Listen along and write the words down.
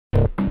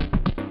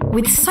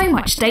With so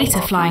much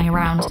data flying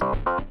around,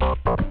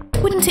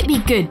 wouldn't it be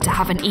good to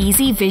have an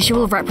easy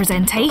visual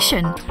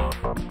representation?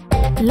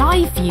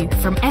 Live View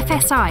from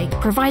FSI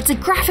provides a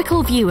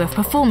graphical view of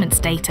performance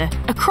data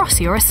across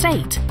your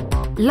estate.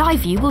 Live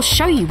View will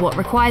show you what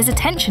requires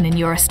attention in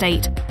your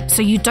estate,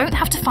 so you don't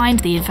have to find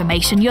the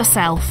information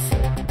yourself.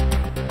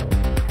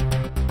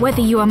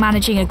 Whether you are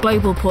managing a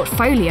global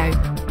portfolio,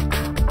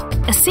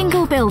 a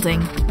single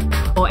building,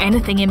 or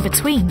anything in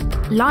between,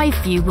 Live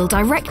View will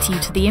direct you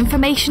to the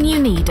information you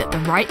need at the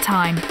right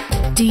time.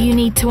 Do you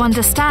need to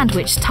understand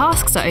which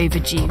tasks are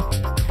overdue?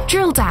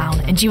 Drill down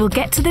and you will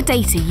get to the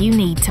data you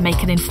need to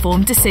make an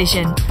informed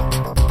decision.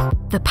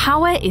 The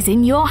power is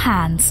in your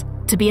hands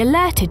to be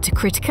alerted to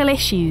critical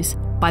issues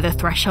by the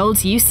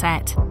thresholds you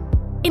set.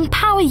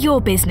 Empower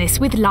your business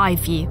with Live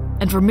View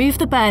and remove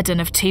the burden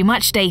of too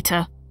much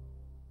data.